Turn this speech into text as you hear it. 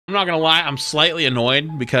I'm not gonna lie, I'm slightly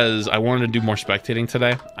annoyed because I wanted to do more spectating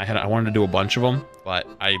today. I wanted to do a bunch of them, but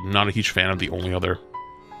I'm not a huge fan of the only other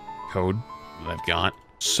code that I've got.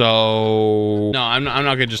 So no, I'm not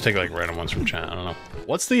gonna just take like random ones from chat. I don't know.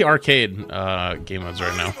 What's the arcade game modes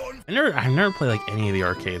right now? I've never played like any of the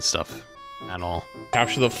arcade stuff at all.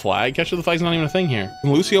 Capture the flag. Capture the flag's not even a thing here.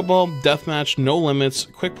 Lucio Ball, Deathmatch, No Limits,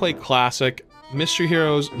 Quick Play Classic, Mystery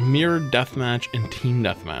Heroes, Mirror Deathmatch, and Team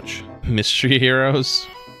Deathmatch. Mystery Heroes.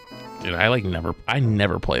 Dude, I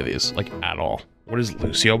never play these, like, at all. What is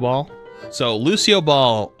Lucio Ball? So, Lucio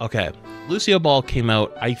Ball, okay. Lucio Ball came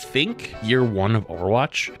out, I think, year 1 of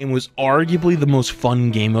Overwatch, and was arguably the most fun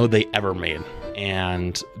game mode they ever made.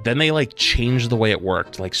 And then they, like, changed the way it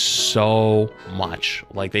worked, like, so much.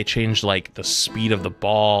 Like, they changed, like, the speed of the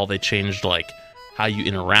ball. They changed, like, how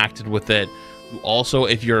you interacted with it. Also,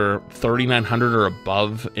 if you're 3,900 or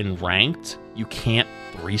above in ranked, you can't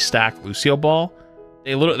 3-stack Lucio Ball.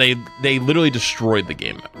 They literally destroyed the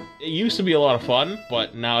game. It used to be a lot of fun,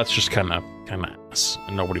 but now it's just kind of ass,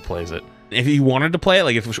 and nobody plays it. If you wanted to play it,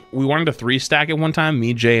 like if we wanted to 3-stack it one time,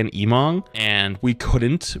 me, Jay, and Emong, and we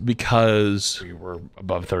couldn't because we were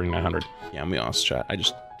above 3,900. Yeah, I'm be honest, chat. I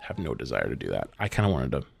just have no desire to do that. I kind of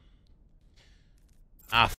wanted to.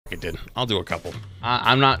 Fuck it, did. I'll do a couple.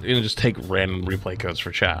 I'm not gonna just take random replay codes for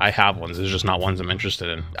chat. I have ones. There's just not ones I'm interested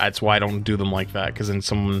in. That's why I don't do them like that, because then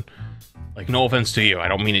someone. Like, no offense to you, I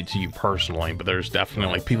don't mean it to you personally, but there's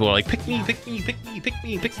definitely, like, people are like, pick me, pick me, pick me, pick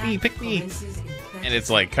me, pick me, pick me. And it's,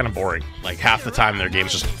 like, kind of boring. Like, half the time their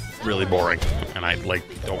game's just really boring, and I, like,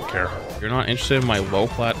 don't care. You're not interested in my low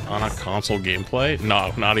plat on a console gameplay?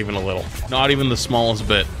 No, not even a little. Not even the smallest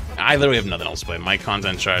bit. I literally have nothing else to play. My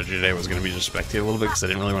content strategy today was going to be just spectate a little bit because I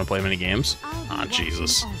didn't really want to play many games. Ah,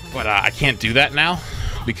 Jesus. But I can't do that now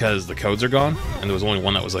because the codes are gone, and there was only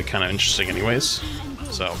one that was, like, kind of interesting anyways.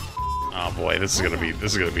 So... oh boy, this is gonna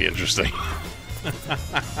be interesting.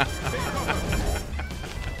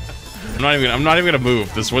 I'm not even gonna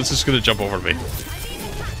move. This one's just gonna jump over me.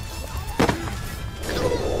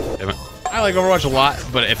 Damn it. I like Overwatch a lot,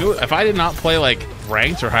 but if I did not play like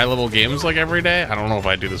ranked or high level games like every day, I don't know if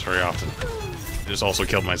I'd do this very often. I just also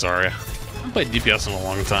killed my Zarya. I haven't played DPS in a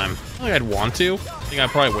long time. I feel like I'd want to. I think I'd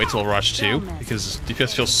probably wait till Overwatch 2, because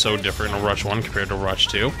DPS feels so different in Overwatch 1 compared to Overwatch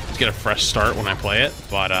 2. Just get a fresh start when I play it,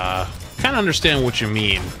 but kind of understand what you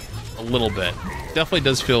mean a little bit. Definitely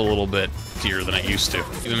does feel a little bit dearer than it used to,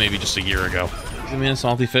 even maybe just a year ago. Give a man a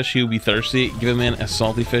salty fish, he will be thirsty. Give a man a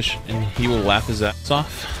salty fish, and he will laugh his ass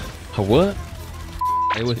off. What?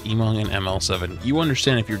 Play with Emong and ML7. You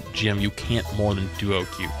understand if you're GM, you can't more than duo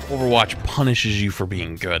queue. Overwatch punishes you for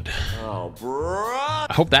being good. Oh, bro.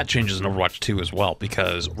 I hope that changes in Overwatch 2 as well,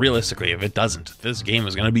 because realistically, if it doesn't, this game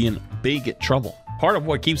is going to be in big trouble. Part of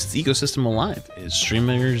what keeps its ecosystem alive is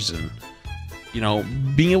streamers and, you know,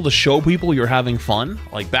 being able to show people you're having fun.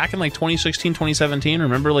 Like back in like 2016, 2017,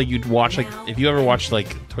 remember like you'd watch like, if you ever watched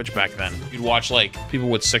like Twitch back then, you'd watch like people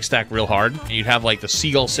would 6-stack real hard, and you'd have like the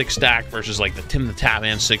Seagull 6-stack versus like the Tim the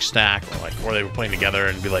Tatman 6-stack, or like where they were playing together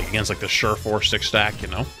and be like against like the Sure 6-stack, you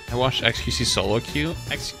know? I watched XQC solo queue.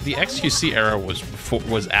 The XQC era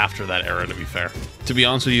was after that era, to be fair. To be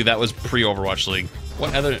honest with you, that was pre-Overwatch League.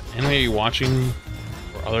 What other anime are you watching?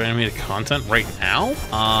 Other animated content right now?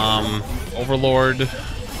 Overlord.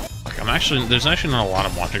 There's actually not a lot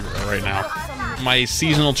I'm watching right now. My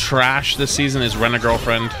seasonal trash this season is Rent a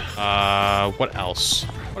Girlfriend. What else?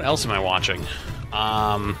 What else am I watching?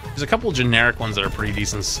 There's a couple generic ones that are pretty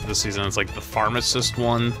decent this season. It's like the Pharmacist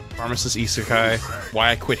one, Pharmacist Isekai,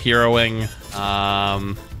 Why I Quit Heroing.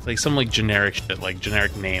 Like some like generic shit, like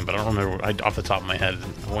generic name, but I don't remember off the top of my head.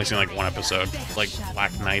 I've only seen like one episode, like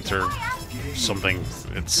Black Knights or something.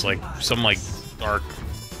 It's like some like dark,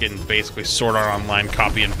 getting basically Sword Art Online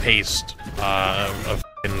copy and paste of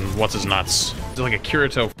what's his nuts. It's like a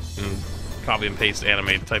Kirito copy and paste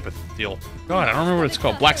anime type of deal. God, I don't remember what it's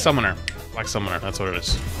called. Black Summoner. Black Summoner. That's what it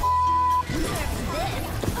is.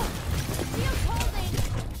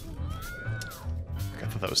 I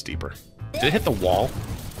thought that was deeper. Did it hit the wall?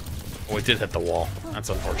 Oh, it did hit the wall. That's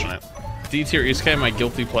unfortunate. D-tier Isekai, my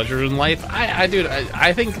guilty pleasure in life. Dude,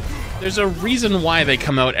 I think there's a reason why they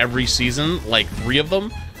come out every season, like 3 of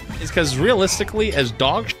them, is because realistically, as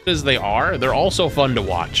dog shit as they are, they're also fun to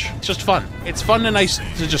watch. It's just fun. It's fun and nice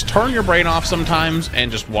to just turn your brain off sometimes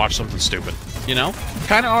and just watch something stupid, you know?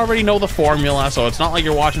 Kind of already know the formula, so it's not like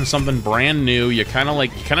you're watching something brand new. You kind of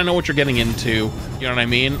know what you're getting into, you know what I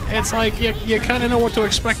mean? It's like, you kind of know what to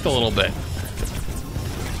expect a little bit.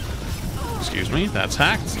 Excuse me, that's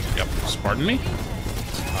hacked. Yep, pardon me.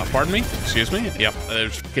 Pardon me, excuse me. Yep,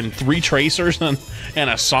 there's fucking 3 Tracers and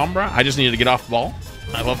a Sombra. I just needed to get off the ball.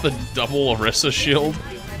 I love the double Orisa shield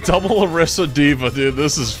Double Orisa Diva, dude.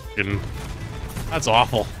 This is fucking... That's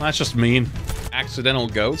awful. That's just mean. Accidental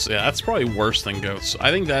goats? Yeah, that's probably worse than goats.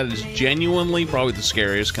 I think that is genuinely probably the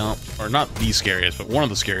scariest comp. Or not the scariest, but one of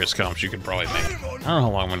the scariest comps you could probably make. I don't know how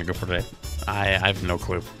long I'm gonna go for today. I have no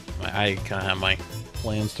clue. I kind of have my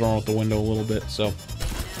plans thrown out the window a little bit, so...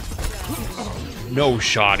 No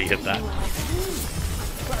shot he hit that.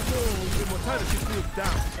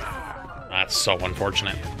 That's so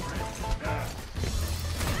unfortunate.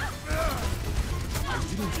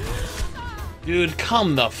 Dude,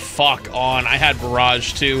 come the fuck on. I had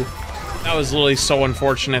Barrage too. That was literally so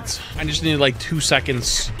unfortunate. I just needed like 2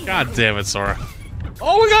 seconds. God damn it, Sora.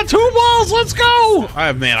 Oh, we got 2 balls. Let's go.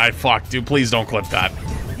 Oh, man, I fucked, dude. Please don't clip that.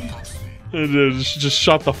 Just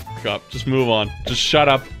shut the fuck up. Just move on. Just shut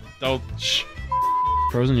up. Don't.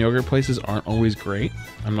 Frozen yogurt places aren't always great.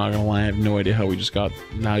 I'm not gonna lie. I have no idea how we just got.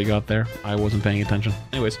 Now you got there. I wasn't paying attention.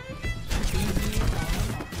 Anyways.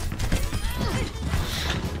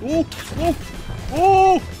 Oh, oh,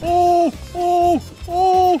 oh, oh, oh,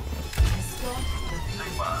 oh.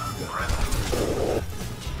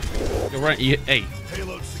 You're right. Hey,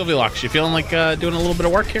 Sylvie Locks, you feeling like doing a little bit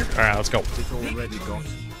of work here? All right, let's go.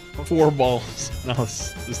 4 balls. No,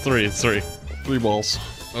 it's 3. It's 3. 3 balls.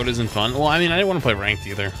 Mode isn't fun. Well, I mean, I didn't want to play ranked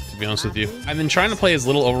either, to be honest with you. I've been trying to play as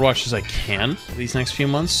little Overwatch as I can these next few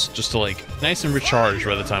months, just to like nice and recharge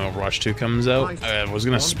by the time Overwatch 2 comes out. I was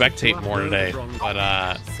gonna spectate more today, but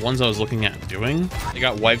ones I was looking at doing, they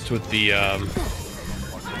got wiped with the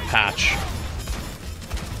patch.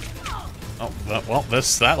 Oh, well,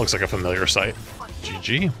 that looks like a familiar sight.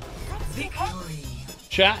 GG.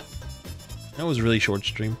 Chat. That was a really short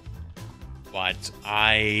stream, but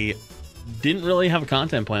I didn't really have a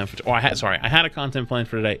content plan for. Oh, I had a content plan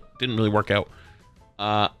for today. Didn't really work out.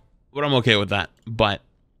 But I'm okay with that. But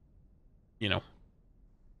you know,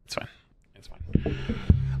 it's fine. It's fine.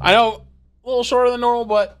 I know a little shorter than normal,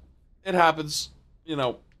 but it happens. You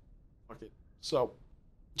know. Okay. So,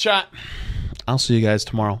 chat. I'll see you guys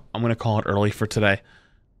tomorrow. I'm gonna call it early for today.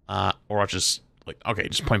 Overwatch is like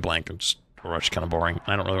just point blank. Overwatch is kind of boring.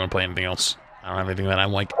 I don't really want to play anything else. I don't have anything that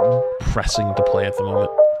I'm like pressing to play at the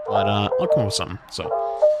moment. But I'll come up with something. So,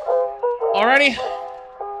 alrighty.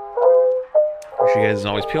 Appreciate you guys as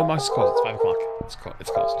always. PO box is closed. It's 5 o'clock. It's closed.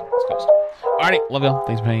 It's closed. Alrighty. Love y'all.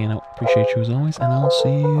 Thanks for hanging out. Appreciate you as always. And I'll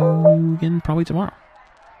see you again probably tomorrow.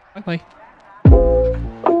 Bye bye.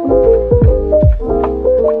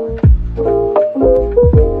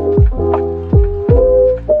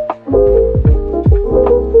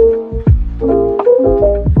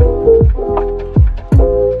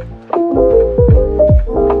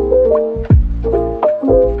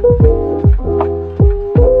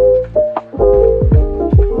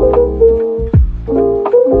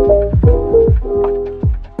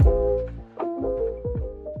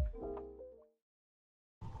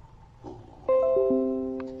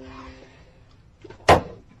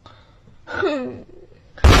 Hmm.